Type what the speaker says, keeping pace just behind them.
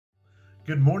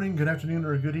Good morning, good afternoon,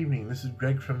 or good evening. This is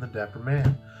Greg from the Dapper Man.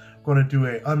 I'm going to do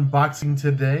an unboxing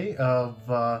today of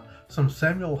some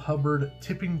Samuel Hubbard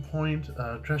Tipping Point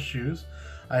dress shoes.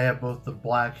 I have both the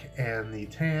black and the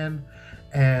tan,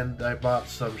 and I bought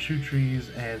some shoe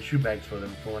trees and shoe bags for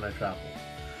them for when I travel.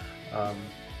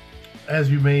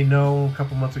 As you may know, a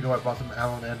couple months ago I bought some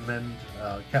Allen Edmond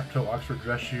cap-toe Oxford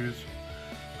dress shoes.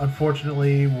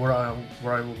 Unfortunately, where I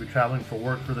will be traveling for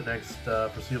work for the next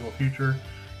foreseeable future,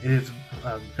 it is,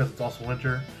 because it's also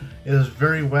winter, it is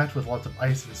very wet with lots of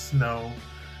ice and snow,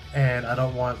 and I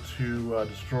don't want to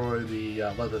destroy the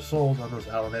leather soles on those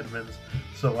Allen Edmonds,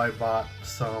 so I bought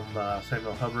some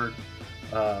Samuel Hubbard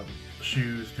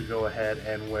shoes to go ahead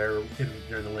and wear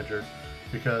during the winter,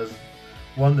 because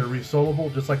one, they're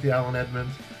resolable just like the Allen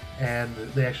Edmonds, and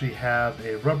they actually have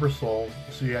a rubber sole,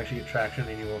 so you actually get traction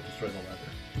and you won't destroy the leather.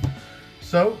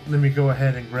 So let me go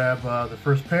ahead and grab the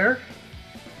first pair,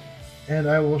 and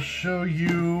I will show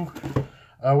you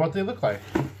what they look like.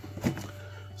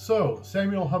 So,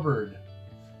 Samuel Hubbard,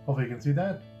 hopefully you can see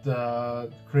that,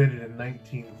 created in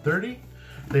 1930.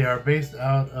 They are based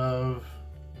out of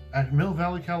Mill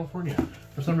Valley, California.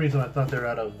 For some reason I thought they were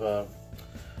out of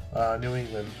New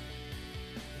England.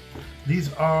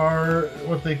 These are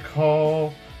what they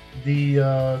call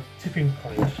the tipping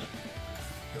point.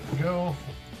 There we go.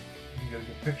 You get a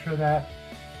good picture of that.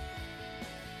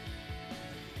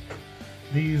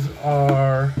 These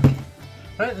are,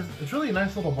 it's really a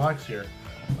nice little box here.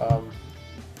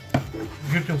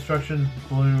 Good construction,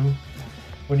 blue.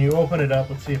 When you open it up,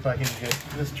 let's see if I can get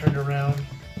this turned around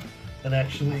and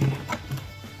actually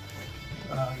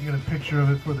get a picture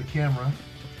of it for the camera.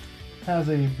 Has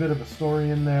a bit of a story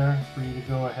in there for you to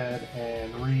go ahead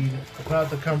and read about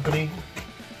the company.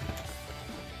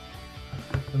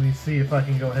 Let me see if I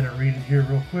can go ahead and read it here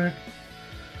real quick.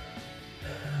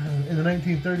 In the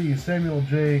 1930s, Samuel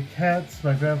J. Katz,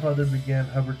 my grandfather, began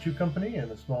Hubbard Shoe Company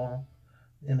and a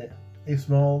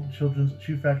small children's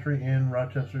shoe factory in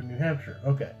Rochester, New Hampshire.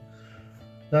 Okay,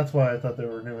 that's why I thought they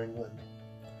were New England.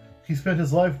 He spent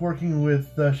his life working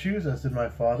with shoes, as did my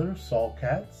father, Saul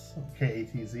Katz,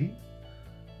 K-A-T-Z,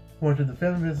 who entered the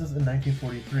family business in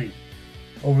 1943.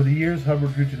 Over the years,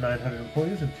 Hubbard grew to 900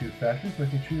 employees and 2 factories,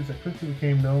 making shoes that quickly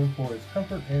became known for its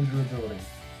comfort and durability.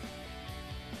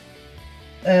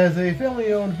 As a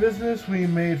family-owned business, we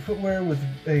made footwear with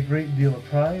a great deal of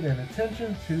pride and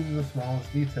attention to the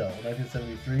smallest detail. In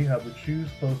 1973, Hubbard Shoes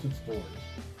closed its doors.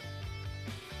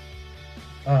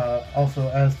 Also,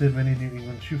 as did many New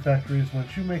England shoe factories, when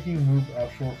shoemaking moved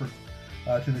offshore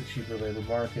to the cheaper labor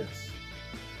markets.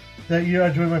 That year, I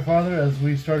joined my father as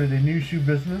we started a new shoe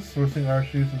business, sourcing our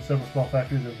shoes in several small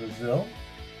factories in Brazil.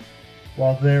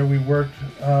 While there, we worked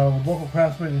with local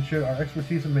craftsmen and shared our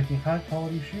expertise in making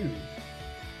high-quality shoes.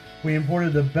 We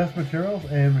imported the best materials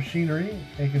and machinery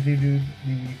and continued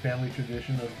the family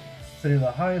tradition of setting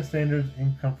the highest standards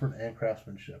in comfort and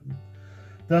craftsmanship.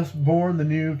 Thus born the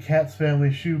new Katz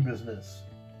family shoe business.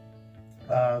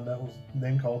 That was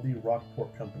then called the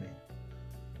Rockport Company.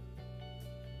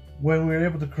 When we were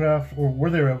able to craft, or were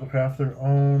they able to craft their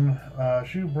own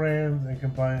shoe brands and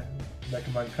combine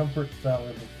comfort, style,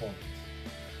 and performance.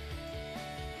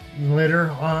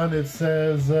 Later on, it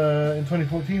says, in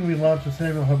 2014, we launched the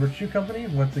Samuel Hubbard Shoe Company,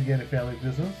 once again a family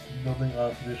business, building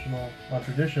on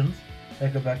traditions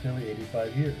that go back nearly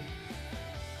 85 years.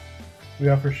 We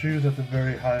offer shoes at the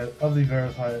very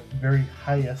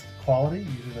highest quality,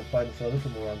 using the finest leather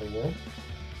from around the world.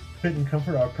 Fit and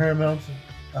comfort are paramount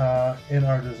in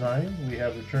our design. We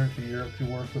have returned to Europe to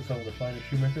work with some of the finest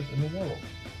shoemakers in the world.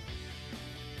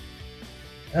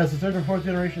 As a third and fourth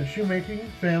generation of shoemaking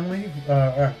family,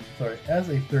 as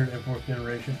a third and fourth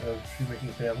generation of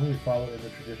shoemaking family, we follow in the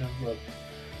traditions of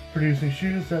producing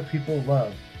shoes that people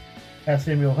love. At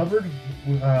Samuel Hubbard,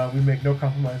 we make no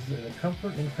compromises in the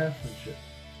comfort and craftsmanship.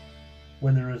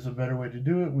 When there is a better way to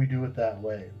do it, we do it that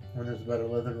way. When there's a better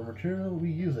leather or material,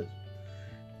 we use it.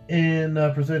 In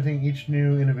presenting each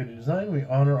new innovative design, we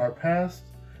honor our past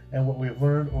and what we have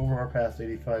learned over our past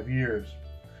 85 years.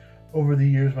 Over the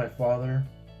years, my father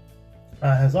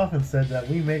has often said that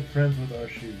we make friends with our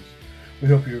shoes. We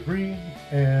hope you agree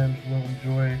and will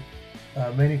enjoy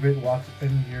many great walks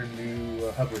in your new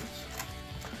Hubbards.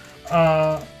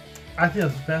 I think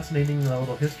that's a fascinating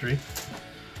little history.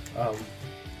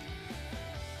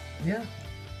 Yeah,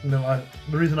 the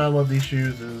reason I love these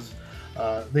shoes is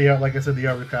they are, like I said, they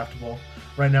are recraftable.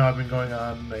 Right now I've been going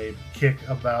on a kick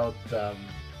about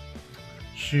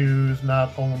shoes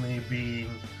not only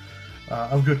being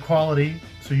of good quality,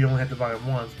 so you only have to buy them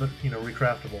once, but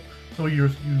recraftable. So you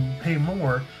pay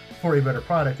more for a better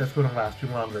product that's going to last you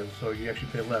longer, so you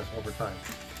actually pay less over time.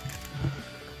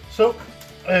 So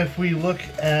If we look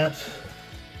at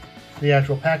the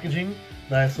actual packaging,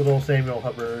 nice little Samuel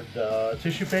Hubbard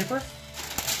tissue paper.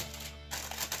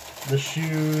 The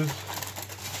shoes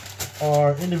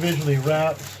are individually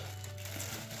wrapped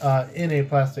in a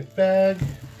plastic bag.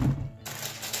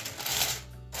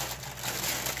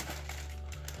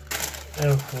 And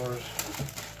of course,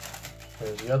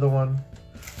 there's the other one.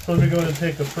 So let me go ahead and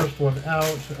take the first one out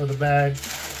of the bag.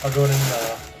 I'll go ahead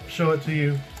and show it to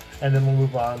you, and then we'll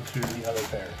move on to the other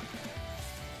pair.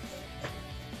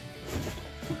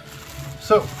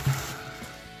 So,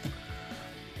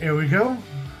 here we go.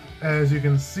 As you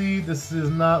can see, this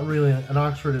is not really an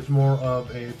Oxford, it's more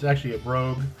of it's actually a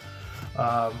Brogue.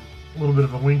 A little bit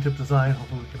of a wingtip design,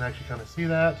 hopefully we can actually kind of see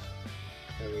that.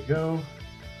 There we go.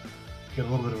 Get a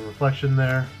little bit of a reflection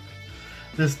there.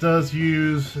 This does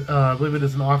use, I believe it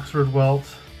is an Oxford welt.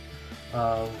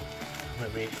 Let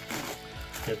me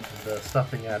get the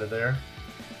stuffing out of there.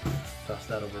 Toss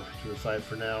that over to the side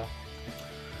for now.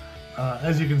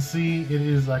 As you can see, it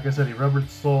is, like I said, a rubber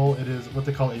sole. It is what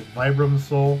they call a Vibram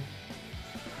sole,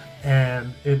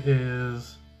 and it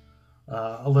is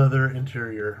a leather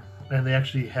interior. And they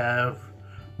actually have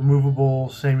removable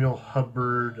Samuel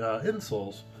Hubbard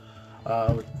insoles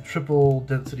with triple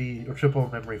density or triple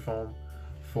memory foam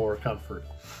for comfort.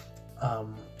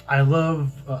 I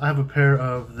have a pair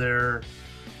of their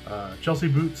Chelsea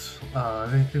boots. I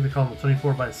think they call them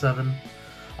 24x7.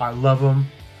 I love them.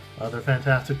 They're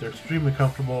fantastic. They're extremely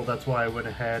comfortable. That's why I went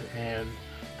ahead and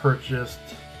purchased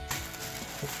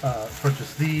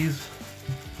these.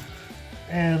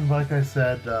 And like I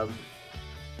said,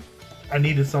 I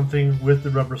needed something with the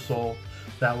rubber sole.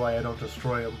 That way I don't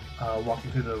destroy them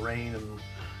walking through the rain and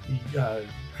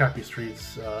crappy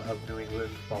streets of New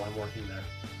England while I'm working there.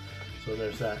 So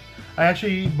there's that. I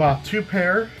actually bought two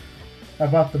pair. I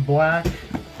bought the black,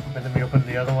 and let me open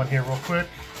the other one here real quick.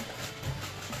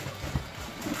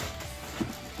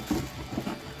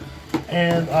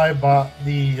 And I bought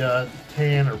the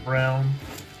tan or brown.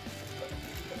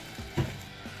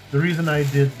 The reason I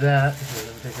did that, here,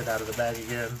 let me take it out of the bag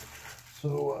again,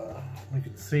 so we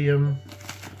can see them.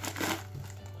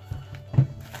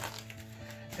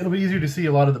 It'll be easier to see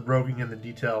a lot of the broguing and the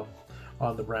detail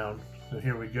on the brown. So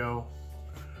here we go.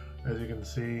 As you can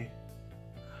see,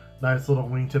 nice little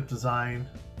wingtip design.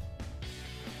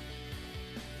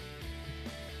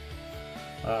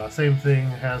 Same thing,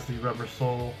 has the rubber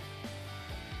sole.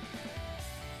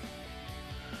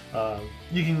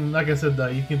 You can, like I said,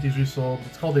 you can get these resoled.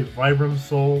 It's called a Vibram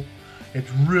sole.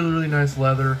 It's really, really nice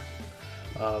leather.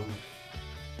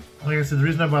 Like I said, the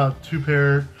reason I bought two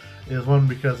pair is one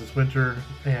because it's winter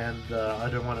and I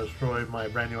didn't want to destroy my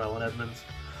brand new Allen Edmonds.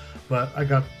 But I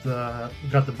got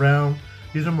the brown.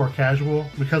 These are more casual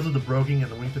because of the broguing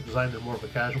and the wingtip design. They're more of a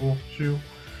casual shoe.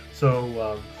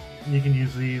 So you can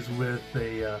use these with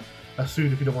a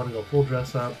suit if you don't want to go full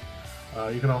dress up.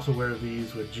 You can also wear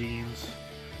these with jeans,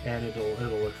 and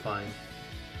it'll look fine.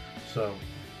 So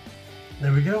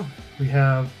there we go. We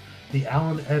have the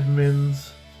Allen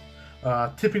Edmonds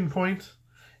Tipping Point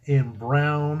in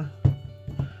brown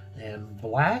and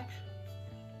black.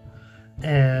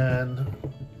 And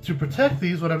to protect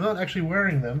these, when I'm not actually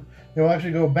wearing them, they will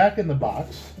actually go back in the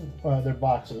box. They're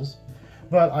boxes.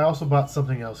 But I also bought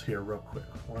something else here real quick.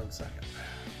 1 second.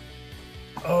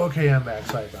 Okay, I'm back.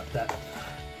 Sorry about that.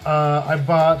 I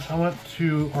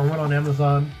went on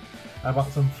Amazon. I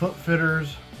bought some foot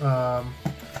fitters.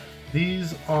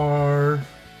 These are,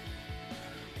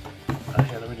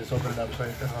 here, let me just open it up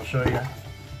so I'll show you.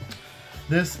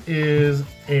 This is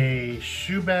a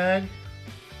shoe bag.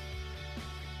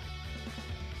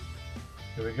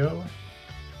 Here we go.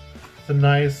 It's a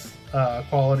nice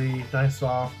quality, nice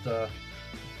soft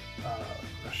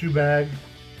shoe bag.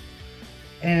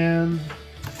 And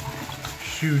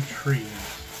shoe trees.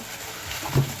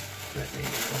 Let me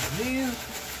open these.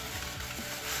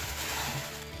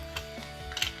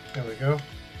 There we go.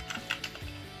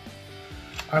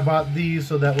 I bought these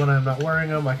so that when I'm not wearing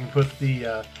them, I can put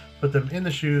them in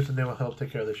the shoes, and they will help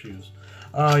take care of the shoes.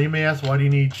 You may ask, why do you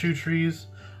need shoe trees?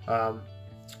 For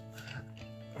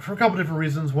a couple different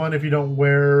reasons. One, if you don't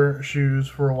wear shoes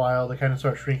for a while, they kind of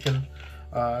start shrinking,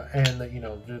 and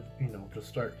just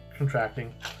start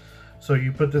contracting. So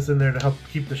you put this in there to help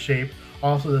keep the shape.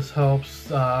 Also, this helps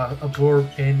absorb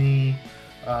any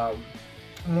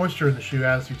moisture in the shoe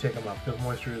as you take them off, because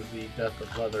moisture is the death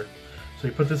of leather. So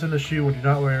you put this in the shoe when you're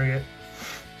not wearing it.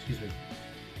 Excuse me.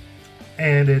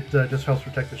 And it just helps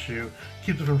protect the shoe,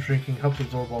 keeps it from shrinking, helps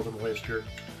absorb all the moisture,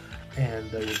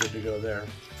 and you're good to go there.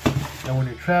 And when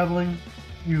you're traveling,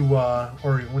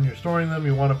 or when you're storing them,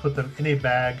 you want to put them in a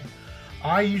bag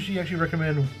I usually actually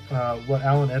recommend what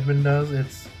Alan Edmond does.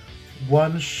 It's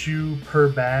one shoe per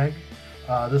bag.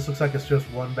 This looks like it's just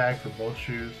one bag for both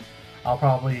shoes. I'll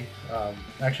probably,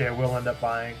 actually I will end up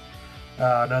buying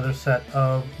another set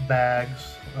of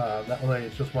bags. That way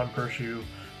it's just one per shoe.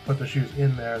 Put the shoes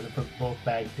in there, then put both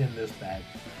bags in this bag,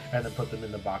 and then put them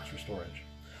in the box for storage.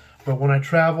 But when I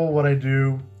travel, what I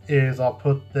do is I'll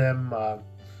put them, I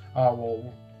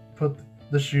will put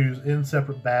the shoes in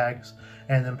separate bags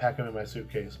and then pack them in my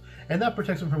suitcase. And that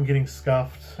protects them from getting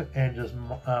scuffed and just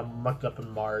mucked up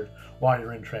and marred while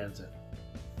you're in transit.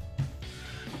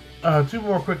 Two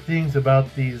more quick things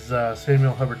about these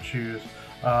Samuel Hubbard shoes.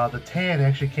 The tan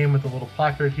actually came with a little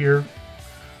placard here.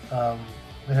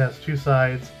 It has two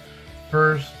sides.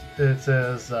 First, it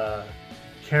says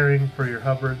caring for your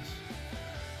Hubbards.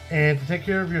 And to take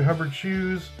care of your Hubbard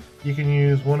shoes, you can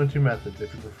use one of two methods.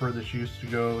 If you prefer the shoes to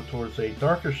go towards a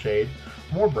darker shade,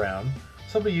 more brown,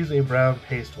 simply use a brown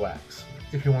paste wax.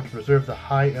 If you want to preserve the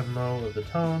high and low of the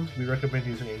tones, we recommend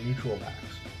using a neutral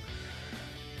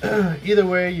wax. Either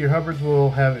way, your Hubbards will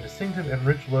have a distinctive and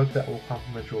rich look that will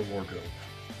complement your wardrobe.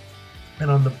 And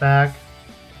on the back,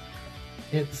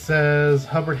 it says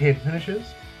Hubbard Hand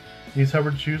Finishes. These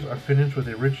Hubbard shoes are finished with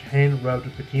a rich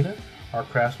hand-rubbed patina. Our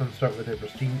craftsmen start with a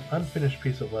pristine, unfinished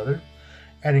piece of leather,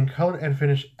 adding color and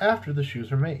finish after the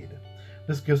shoes are made.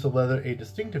 This gives the leather a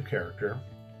distinctive character,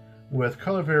 with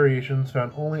color variations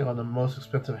found only on the most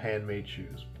expensive handmade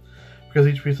shoes. Because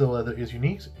each piece of leather is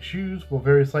unique, shoes will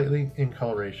vary slightly in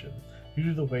coloration, due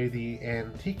to the way the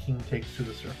antiquing takes to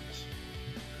the surface.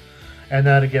 And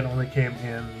that again only came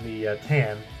in the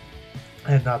tan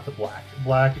and not the black.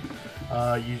 Black,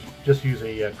 you just use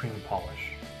a cream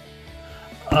polish.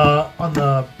 On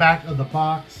the back of the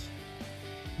box,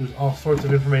 there's all sorts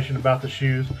of information about the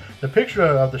shoes. The picture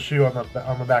of the shoe on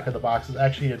the back of the box is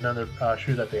actually another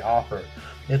shoe that they offer.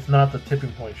 It's not the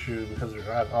Tipping Point shoe because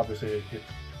obviously it's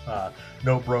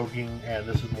no broguing, and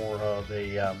this is more of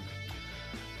a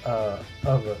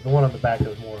the one on the back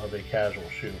is more of a casual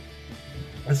shoe.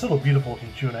 It's still a beautiful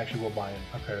looking shoe, and actually will buy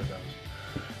a pair of those.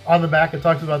 On the back, it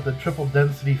talks about the triple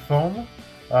density foam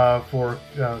for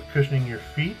cushioning your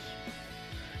feet.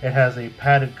 It has a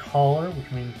padded collar, which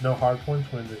means no hard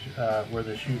points when where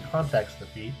the shoe contacts the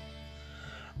feet.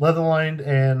 Leather-lined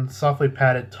and softly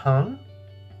padded tongue.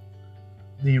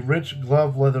 The rich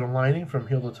glove leather lining from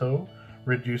heel to toe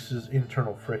reduces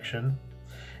internal friction.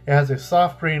 It has a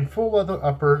soft grain full leather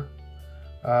upper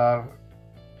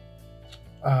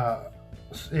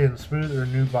in smooth or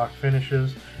nubuck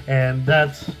finishes, and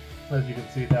that's, as you can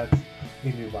see, that's a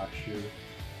nubuck shoe.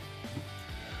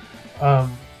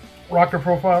 Rocker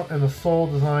profile and the sole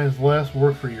designs less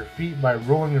work for your feet. By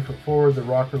rolling your foot forward, the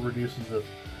rocker reduces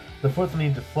the foot's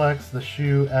need to flex the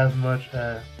shoe as much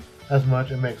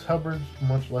and makes Hubbards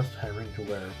much less tiring to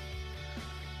wear.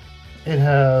 It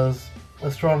has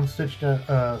a strong stitch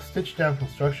down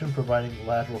construction, providing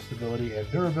lateral stability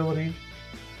and durability.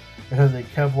 It has a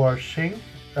Kevlar shank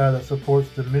that supports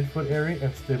the midfoot area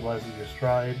and stabilizes your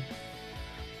stride.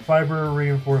 Fiber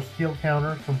reinforced heel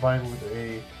counter combined with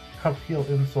a cupped heel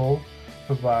insole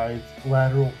provides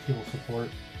lateral heel support.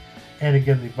 And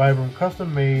again, the Vibram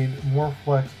custom-made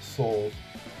Morflex soles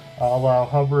allow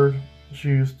Hubbard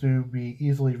shoes to be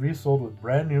easily resoled with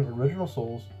brand new original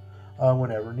soles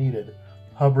whenever needed.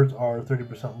 Hubbards are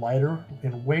 30% lighter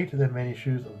in weight than many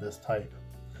shoes of this type.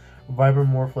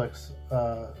 Vibram Morflex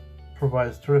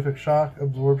provides terrific shock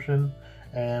absorption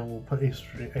and will put a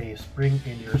spring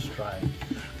in your stride.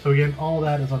 So again, all of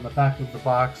that is on the back of the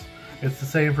box. It's the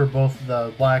same for both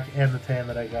the black and the tan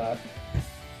that I got.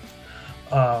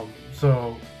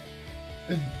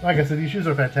 Like I said, these shoes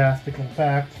are fantastic. In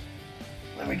fact,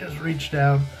 let me just reach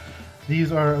down.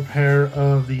 These are a pair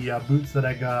of the boots that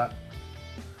I got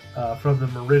from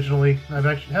them originally.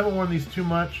 Haven't worn these too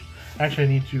much. Actually, I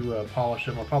need to polish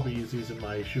them. I'll probably use these in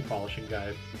my shoe polishing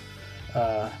guide.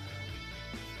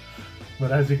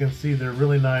 But as you can see, they're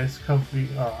really nice, comfy.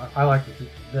 I like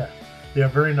that. They are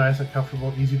very nice and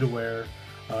comfortable, easy to wear.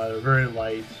 They're very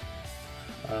light.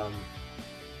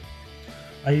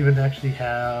 I even actually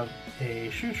have a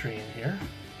shoe tree in here,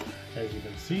 as you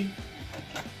can see.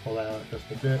 Pull that out just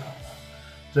a bit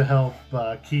to help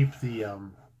keep the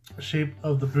shape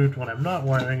of the boot when I'm not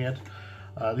wearing it.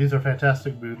 These are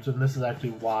fantastic boots, and this is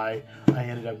actually why I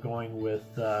ended up going with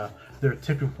their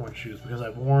Tipping Point shoes, because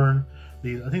I've worn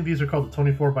these. I think these are called the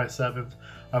 24x7s.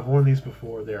 I've worn these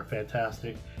before. They are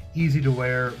fantastic, easy to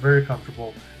wear, very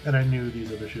comfortable, and I knew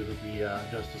these other shoes would be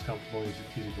just as comfortable and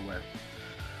easy to wear.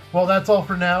 Well, that's all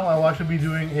for now. I'll actually be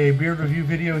doing a beard review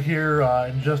video here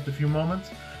in just a few moments,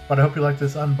 but I hope you like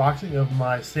this unboxing of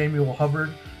my Samuel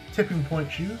Hubbard Tipping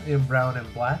Point shoes in brown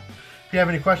and black. If you have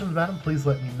any questions about them, please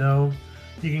let me know.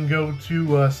 You can go to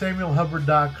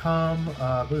SamuelHubbard.com,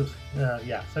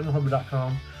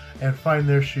 SamuelHubbard.com, and find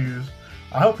their shoes.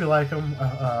 I hope you like them.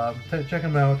 Check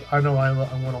them out. I know I'm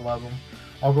going to love them.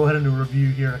 I'll go ahead and do a review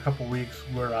here in a couple weeks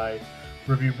where I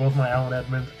review both my Allen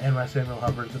Edmonds and my Samuel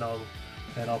Hubbards, and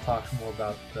I'll talk some more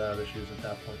about the shoes at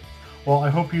that point. Well, I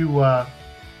hope you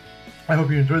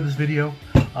enjoyed this video.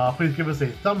 Please give us a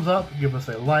thumbs up, give us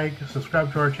a like,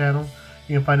 subscribe to our channel.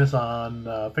 You can find us on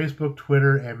Facebook,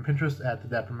 Twitter, and Pinterest at the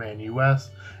Dapper Man US,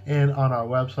 and on our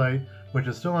website, which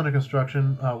is still under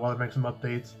construction while I make some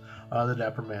updates,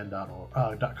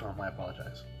 thedapperman.com. I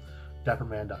apologize,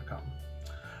 dapperman.com.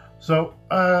 So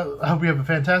I hope you have a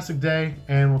fantastic day,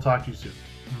 and we'll talk to you soon.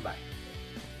 Bye.